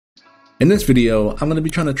In this video, I'm going to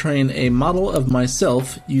be trying to train a model of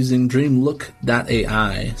myself using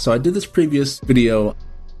DreamLook.ai. So I did this previous video,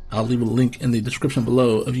 I'll leave a link in the description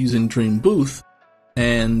below, of using DreamBooth.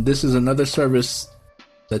 And this is another service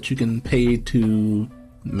that you can pay to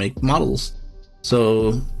make models.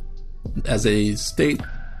 So as a state,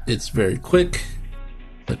 it's very quick.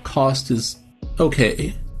 The cost is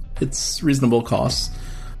okay. It's reasonable costs.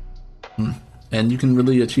 And you can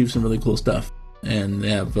really achieve some really cool stuff. And they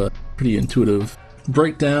have a pretty intuitive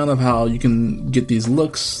breakdown of how you can get these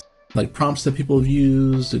looks, like prompts that people have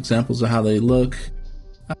used, examples of how they look,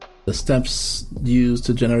 the steps used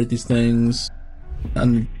to generate these things.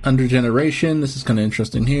 Under generation, this is kind of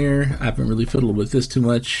interesting here. I haven't really fiddled with this too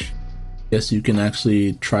much. Guess you can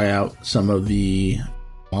actually try out some of the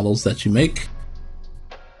models that you make.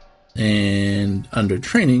 And under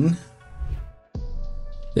training,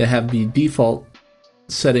 they have the default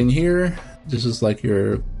setting here. This is like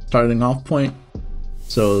your starting off point.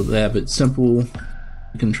 So they have it simple.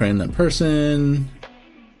 You can train that person,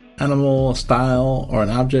 animal, style, or an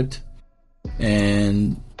object.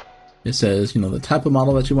 And it says, the type of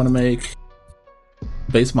model that you want to make,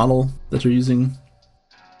 base model that you're using.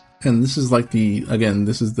 And this is like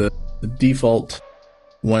this is the default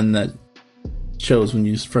one that shows when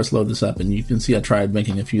you first load this up. And you can see I tried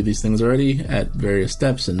making a few of these things already at various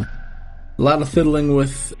steps, and a lot of fiddling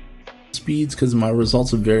with speeds because my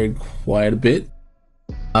results have varied quite a bit.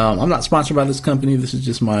 I'm not sponsored by this company. This is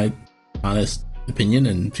just my honest opinion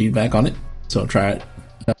and feedback on it. So try it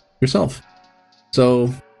yourself.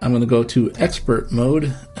 So I'm going to go to expert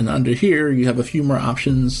mode, and under here you have a few more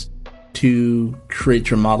options to create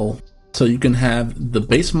your model. So you can have the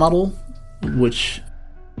base model, which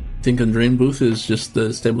I think in DreamBooth is just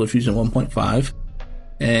the Stable Diffusion 1.5,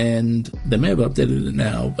 and they may have updated it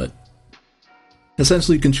now, but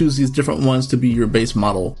essentially you can choose these different ones to be your base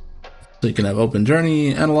model. So you can have Open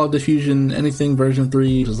Journey, Analog Diffusion, anything version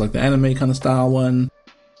 3, which is like the anime kind of style one.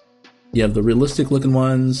 You have the realistic looking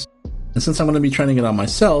ones. And since I'm going to be training it on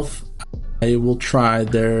myself, I will try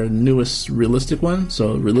their newest realistic one.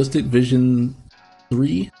 So Realistic Vision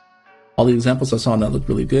 3. All the examples I saw on that look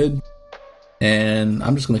really good. And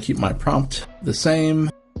I'm just going to keep my prompt the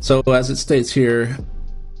same. So as it states here,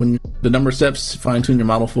 when the number of steps fine-tune your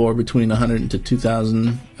model for between 100 to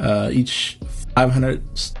 2,000, each 500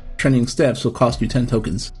 training steps will cost you 10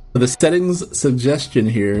 tokens. So the settings suggestion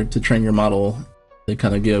here to train your model, they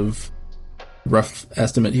kind of give rough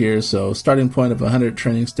estimate here. So starting point of 100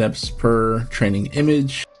 training steps per training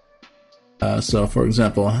image. So for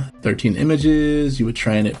example, 13 images, you would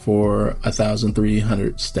train it for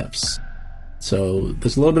 1,300 steps. So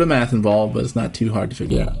there's a little bit of math involved, but it's not too hard to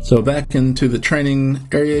figure out. So back into the training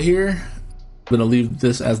area here, I'm going to leave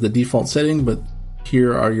this as the default setting, but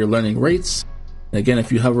here are your learning rates. And again,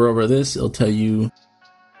 if you hover over this, it'll tell you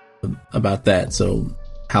about that. So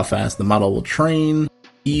how fast the model will train.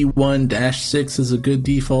 E1-6 is a good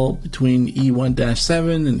default between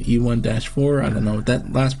E1-7 and E1-4. I don't know what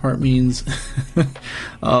that last part means.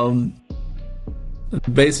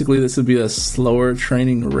 Basically, this would be a slower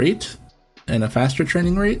training rate and a faster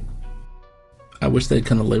training rate. I wish they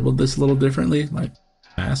kind of labeled this a little differently, like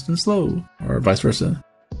fast and slow, or vice versa.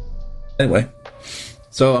 Anyway,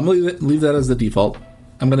 so I'm going to leave that as the default.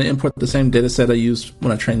 I'm going to import the same data set I used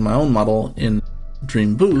when I trained my own model in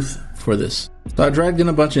DreamBooth for this. So I dragged in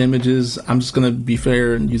a bunch of images. I'm just going to be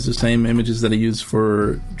fair and use the same images that I used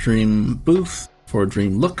for DreamBooth for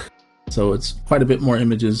DreamLook. So it's quite a bit more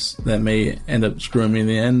images that may end up screwing me in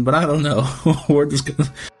the end, but I don't know. We're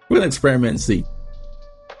gonna experiment and see.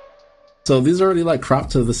 So these are already like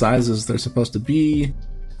cropped to the sizes they're supposed to be.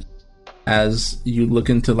 As you look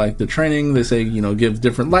into like the training, they say, give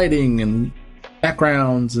different lighting and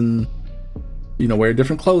backgrounds and, wear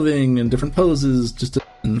different clothing and different poses,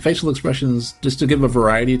 and facial expressions, just to give a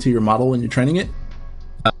variety to your model when you're training it.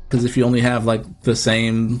 Because if you only have like the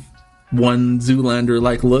same one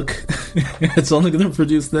Zoolander-like look, it's only going to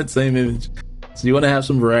produce that same image. So you want to have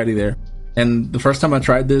some variety there. And the first time I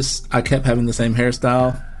tried this, I kept having the same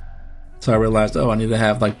hairstyle. So I realized, I need to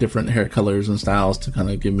have like different hair colors and styles to kind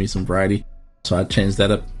of give me some variety. So I changed that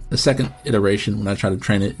up the second iteration when I tried to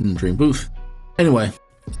train it in DreamBooth. Anyway,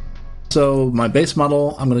 so my base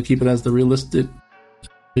model, I'm going to keep it as the Realistic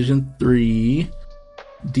Vision 3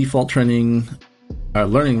 default training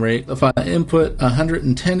learning rate. If I input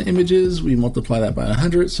 110 images, we multiply that by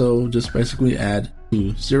 100. So just basically add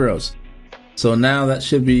 2 zeros. So now that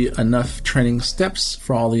should be enough training steps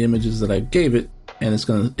for all the images that I gave it. And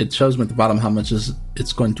it shows me at the bottom how much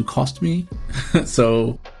it's going to cost me.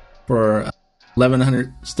 So for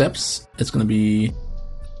 1,100 steps, it's going to be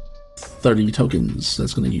 30 tokens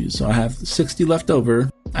that's going to use. So I have 60 left over.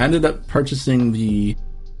 I ended up purchasing the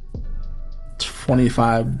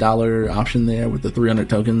 $25 option there with the 300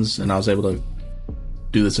 tokens, and I was able to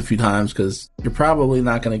do this a few times because you're probably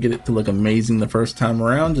not going to get it to look amazing the first time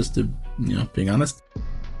around, just to, being honest.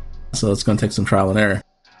 So it's going to take some trial and error.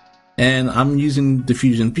 And I'm using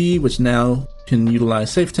DiffusionBee, which now can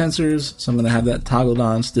utilize safetensors, so I'm going to have that toggled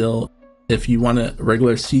on still. If you want a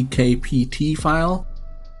regular CKPT file,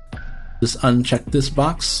 just uncheck this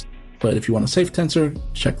box, but if you want a safetensor,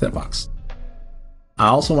 check that box. I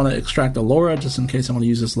also want to extract a LoRa just in case I want to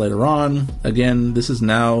use this later on. Again, this is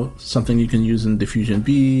now something you can use in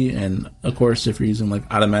DiffusionBee, and of course, if you're using like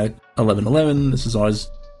automatic 1111, this has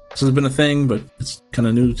been a thing, but it's kind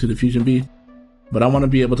of new to DiffusionBee. But I want to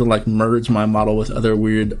be able to like merge my model with other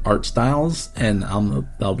weird art styles, and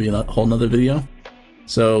that'll be a whole nother video.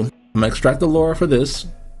 So I'm gonna extract the LoRa for this,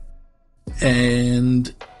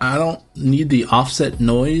 and I don't need the offset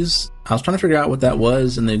noise. I was trying to figure out what that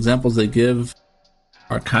was, and the examples they give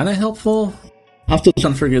are kind of helpful. I'm still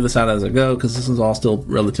trying to figure this out as I go because this is all still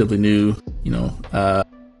relatively new,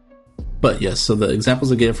 but yes, so the examples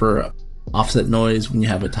they give for offset noise when you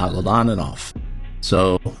have it toggled on and off.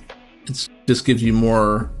 So it just gives you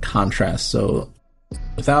more contrast. So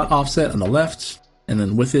without offset on the left, and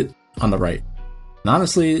then with it on the right. And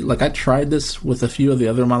honestly, like I tried this with a few of the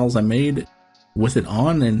other models I made with it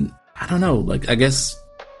on, and I don't know, like I guess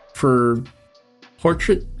for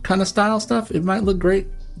portrait kind of style stuff, it might look great,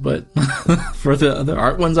 but for the other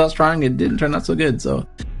art ones I was trying, it didn't turn out so good. So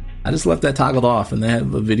I just left that toggled off, and they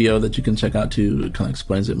have a video that you can check out too. It kind of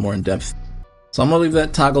explains it more in depth. So I'm gonna leave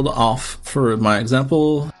that toggled off for my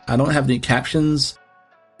example. I don't have any captions.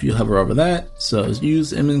 If you hover over that, so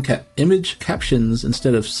use image captions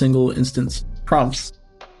instead of single instance prompts.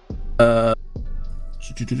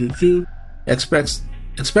 Expects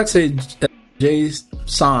a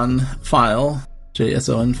JSON file.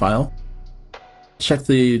 JSON file. Check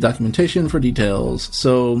the documentation for details.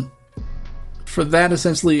 So for that,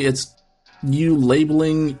 essentially, it's you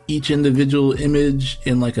labeling each individual image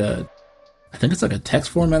in like I think it's like a text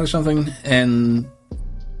format or something. And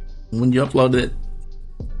when you upload it,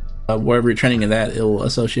 wherever you're training it at, it'll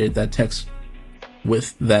associate that text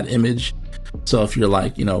with that image. So if you're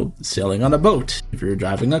like, sailing on a boat, if you're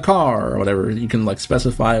driving a car or whatever, you can like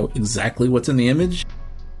specify exactly what's in the image.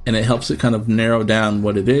 And it helps it kind of narrow down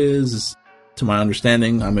what it is. To my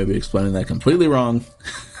understanding, I may be explaining that completely wrong.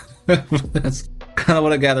 That's kind of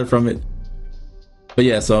what I gathered from it. But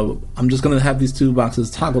yeah, so I'm just going to have these two boxes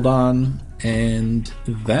toggled on, and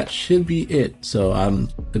that should be it. So I'm,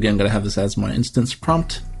 again, going to have this as my instance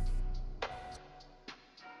prompt.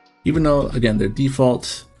 Even though, again, they're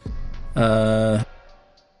default. Yeah,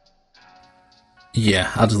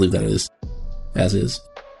 I'll just leave that as is.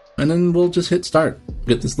 And then we'll just hit start.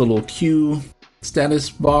 Get this little queue status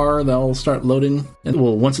bar that'll start loading. And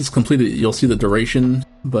once it's completed, you'll see the duration.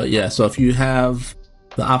 But yeah, so if you have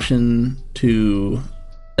the option to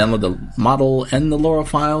download the model and the LoRa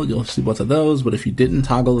file, you'll see both of those. But if you didn't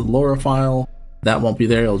toggle the LoRa file, that won't be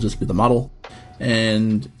there. It'll just be the model.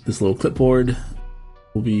 And this little clipboard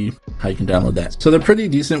will be how you can download that. So they're pretty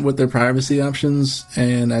decent with their privacy options.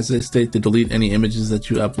 And as they state, they delete any images that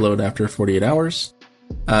you upload after 48 hours.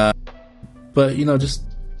 But just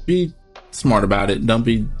be smart about it. Don't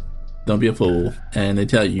be a fool. And they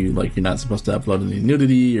tell you like you're not supposed to upload any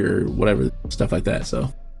nudity or whatever, stuff like that.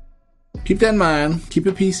 So keep that in mind. Keep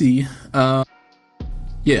it PC.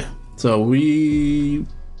 Yeah. So we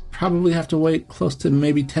probably have to wait close to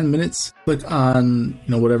maybe 10 minutes. Click on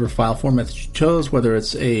whatever file format that you chose, whether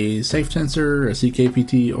it's a safetensor, a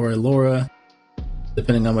CKPT, or a LoRa.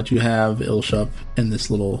 Depending on what you have, it'll show up in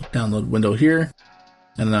this little download window here.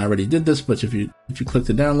 And I already did this, but if you click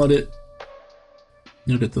to download it,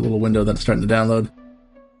 you'll get the little window that's starting to download.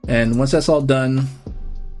 And once that's all done,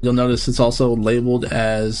 you'll notice it's also labeled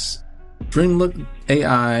as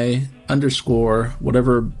DreamLook.ai _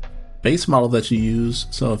 whatever base model that you use.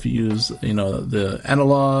 So if you use the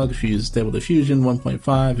analog, if you use Stable Diffusion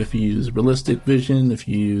 1.5, if you use Realistic Vision, if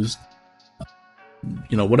you use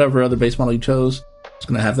whatever other base model you chose, it's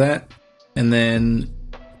going to have that. And then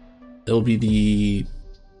it'll be the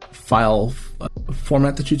file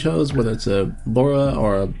format that you chose, whether it's a LoRa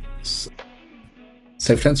or a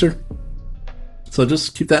safetensor. So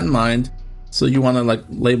just keep that in mind. So you want to like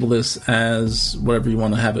label this as whatever you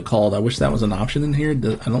want to have it called. I wish that was an option in here.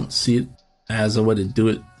 I don't see it as a way to do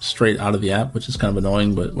it straight out of the app, which is kind of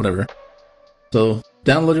annoying, but whatever. So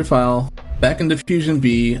download your file. Back in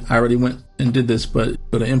DiffusionBee, I already went and did this, but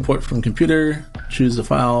go to import from computer, choose the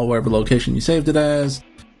file, wherever location you saved it as,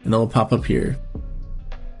 and it'll pop up here.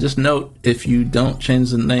 Just note, if you don't change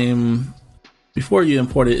the name before you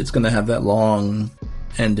import it, it's going to have that long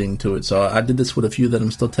ending to it. So I did this with a few that I'm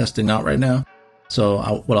still testing out right now.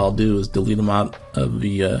 So what I'll do is delete them out of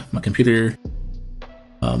the my computer.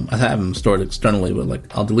 I have them stored externally, but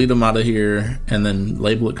like I'll delete them out of here and then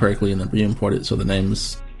label it correctly and then re-import it so the name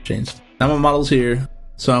is changed. Now my model's here.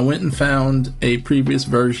 So I went and found a previous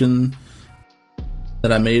version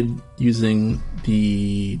that I made using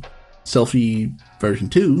the Selfie version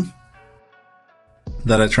 2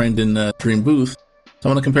 that I trained in Dream Booth. So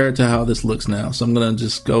I want to compare it to how this looks now. So I'm going to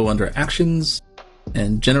just go under Actions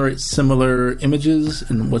and generate similar images.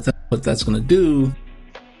 And what that's going to do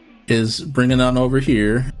is bring it on over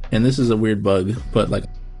here. And this is a weird bug, but like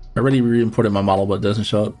I already re-imported my model, but it doesn't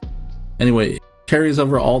show up. Anyway, it carries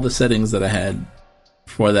over all the settings that I had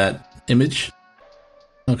for that image.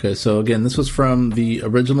 Okay, so again, this was from the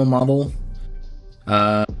original model.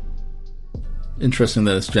 Interesting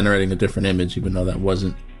that it's generating a different image, even though that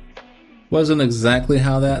wasn't exactly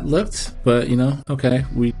how that looked. But you know, okay,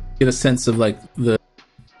 we get a sense of like the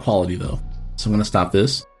quality though. So I'm gonna stop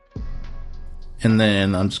this, and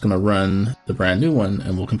then I'm just gonna run the brand new one,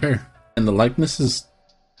 and we'll compare. And the likeness is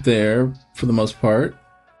there for the most part.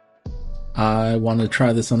 I want to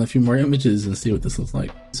try this on a few more images and see what this looks like.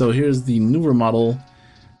 So here's the newer model.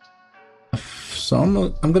 So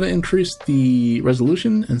I'm gonna increase the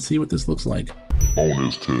resolution and see what this looks like.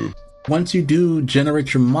 Once you do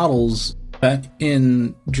generate your models back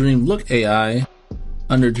in DreamLook.ai,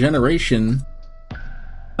 under Generation,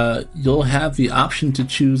 you'll have the option to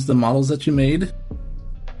choose the models that you made.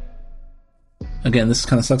 Again, this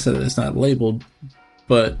kind of sucks that it's not labeled,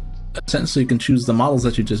 but essentially you can choose the models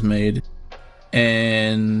that you just made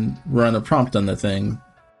and run a prompt on the thing.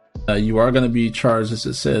 You are going to be charged, as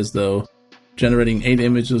it says, though. Generating 8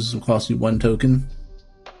 images will cost you 1 token,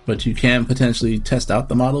 but you can potentially test out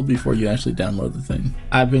the model before you actually download the thing.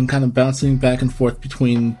 I've been kind of bouncing back and forth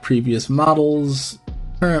between previous models,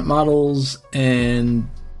 current models, and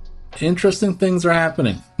interesting things are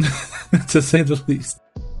happening, to say the least.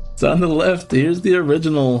 So on the left, here's the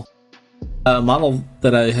original model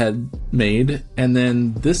that I had made, and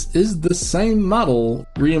then this is the same model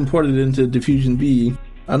re-imported into DiffusionBee.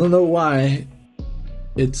 I don't know why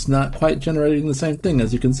it's not quite generating the same thing,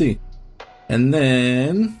 as you can see. And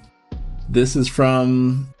then this is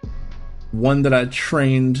from one that I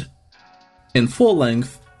trained in full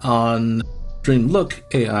length on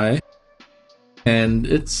DreamLook.ai, and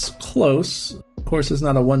it's close. Of course, it's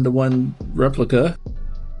not a one-to-one replica.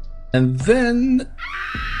 And then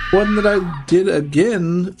one that I did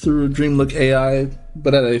again through DreamLook.ai,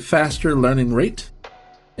 but at a faster learning rate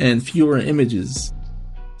and fewer images.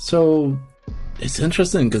 So it's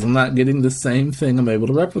interesting because I'm not getting the same thing I'm able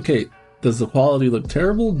to replicate. Does the quality look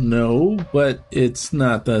terrible? No, but it's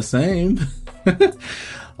not the same.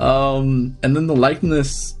 And then the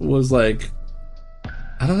likeness was like,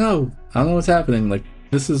 I don't know what's happening. Like,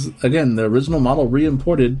 this is, again, the original model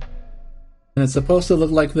re-imported, and it's supposed to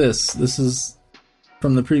look like this. This is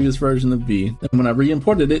from the previous version of B. And when I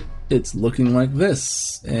re-imported it, it's looking like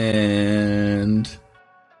this. And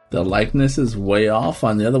the likeness is way off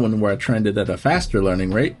on the other one where I trained it at a faster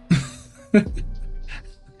learning rate.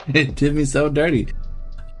 It did me so dirty.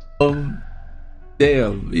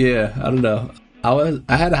 Damn, yeah, I don't know. I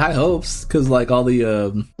had high hopes because like all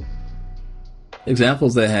the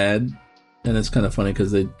examples they had, and it's kind of funny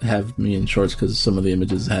because they have me in shorts because some of the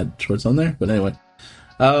images had shorts on there. But anyway,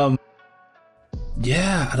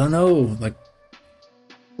 yeah, I don't know, like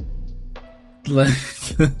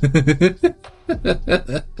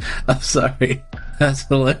I'm sorry, that's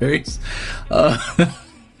hilarious.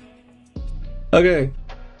 Okay.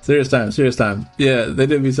 Serious time. Yeah, they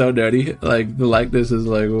did me so dirty. Like, the likeness is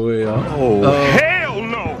like way off. Oh, hell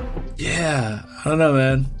no! Yeah, I don't know,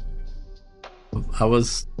 man. I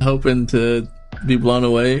was hoping to be blown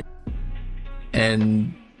away.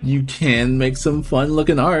 And you can make some fun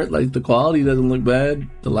looking art. Like, the quality doesn't look bad.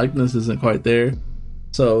 The likeness isn't quite there.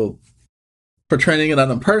 So, for training it on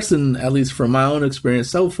a person, at least from my own experience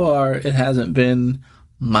so far, it hasn't been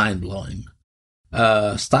mind-blowing.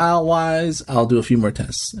 Style-wise, I'll do a few more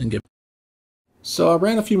tests and get. So I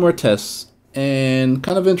ran a few more tests, and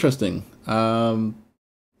kind of interesting.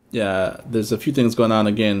 Yeah, there's a few things going on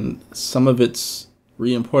again. Some of it's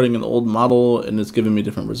re-importing an old model, and it's giving me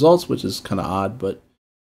different results, which is kind of odd. But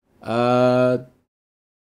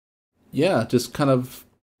yeah, just kind of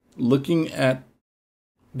looking at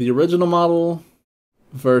the original model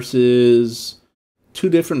versus 2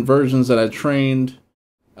 different versions that I trained.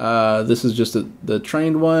 This is just the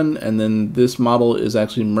trained one, and then this model is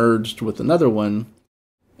actually merged with another one,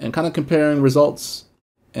 and kind of comparing results.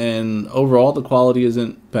 and overall the quality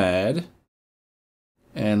isn't bad.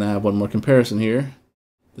 And I have one more comparison here.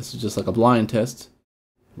 This is just like a blind test.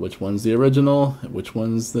 Which one's the original, which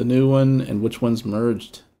one's the new one, and which one's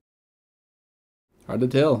merged? Hard to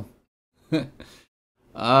tell.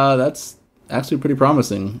 That's actually pretty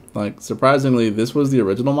promising. Like, surprisingly, this was the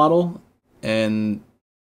original model, and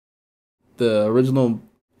the original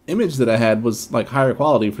image that I had was like higher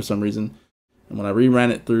quality for some reason. And when I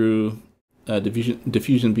reran it through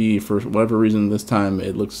DiffusionBee, for whatever reason this time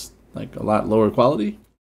it looks like a lot lower quality.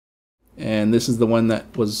 And this is the one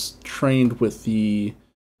that was trained with the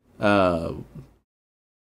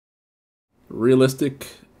realistic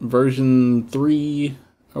version 3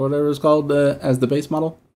 or whatever it's called as the base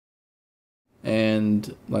model.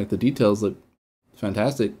 And like the details look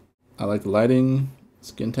fantastic. I like the lighting.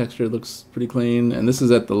 Skin texture looks pretty clean. And this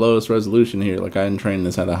is at the lowest resolution here. Like, I didn't train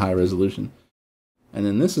this at a high resolution. And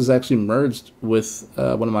then this is actually merged with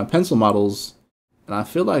one of my pencil models. And I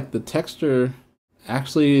feel like the texture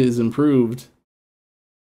actually is improved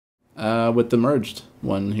with the merged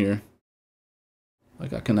one here.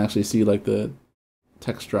 Like, I can actually see like the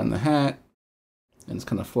texture on the hat, and it's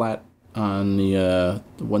kind of flat on the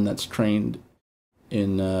one that's trained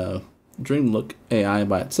in DreamLook.ai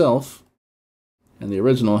by itself, and the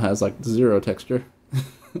original has like zero texture.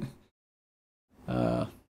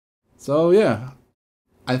 So yeah,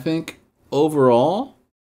 I think overall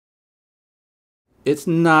it's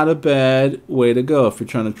not a bad way to go if you're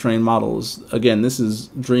trying to train models. Again, this is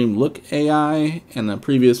DreamLook.ai, and a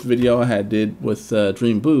previous video I did with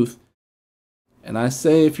DreamBooth. And I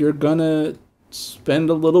say if you're gonna spend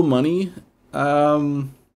a little money, I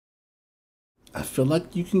feel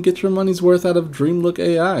like you can get your money's worth out of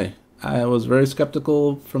DreamLook.ai. I was very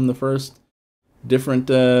skeptical from the first different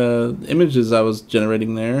images I was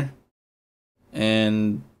generating there.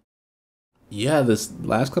 And yeah, this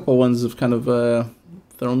last couple ones have kind of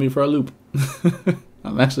thrown me for a loop.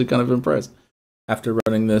 I'm actually kind of impressed. After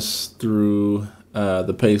running this through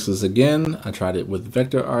the paces again, I tried it with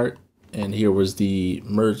vector art, and here was the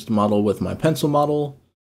merged model with my pencil model.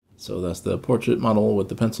 So that's the portrait model with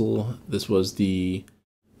the pencil. This was the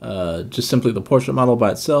just simply the portrait model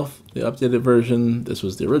by itself, the updated version. This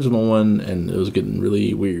was the original one, and it was getting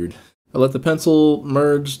really weird. I let the pencil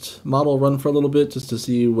merged model run for a little bit just to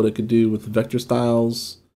see what it could do with the vector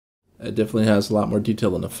styles. It definitely has a lot more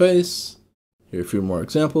detail in the face. Here are a few more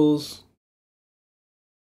examples.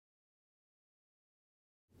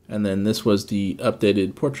 And then this was the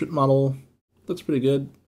updated portrait model. Looks pretty good.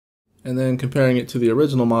 And then comparing it to the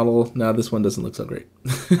original model, now this one doesn't look so great.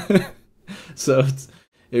 So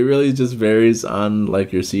it really just varies on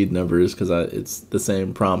like your seed numbers, because it's the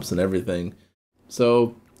same prompts and everything.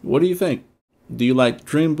 So what do you think? Do you like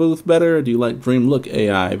DreamBooth better, or do you like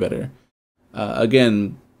DreamLook.ai better?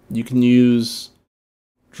 Again, you can use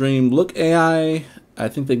DreamLook.ai. I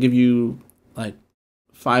think they give you like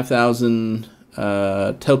 5,000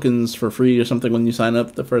 tokens for free or something when you sign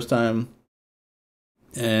up the first time.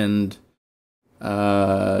 And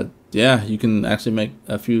yeah, you can actually make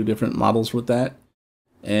a few different models with that.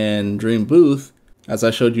 And DreamBooth, as I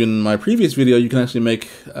showed you in my previous video, you can actually make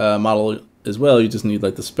a model as well. You just need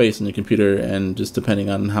like the space in your computer, and just depending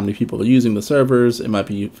on how many people are using the servers, it might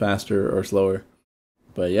be faster or slower.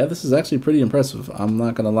 But yeah, this is actually pretty impressive. I'm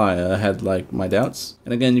not gonna lie, I had like my doubts.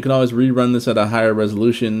 And again, you can always rerun this at a higher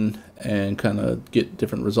resolution and kind of get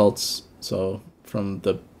different results. So from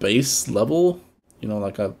the base level, you know,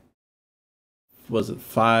 like a, was it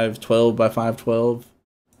 512 by 512?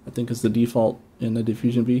 I think is the default in the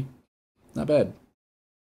DiffusionBee. Not bad.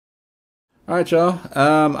 Alright, y'all.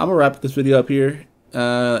 I'm gonna wrap this video up here.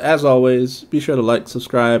 As always, be sure to like,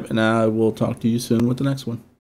 subscribe, and I will talk to you soon with the next one.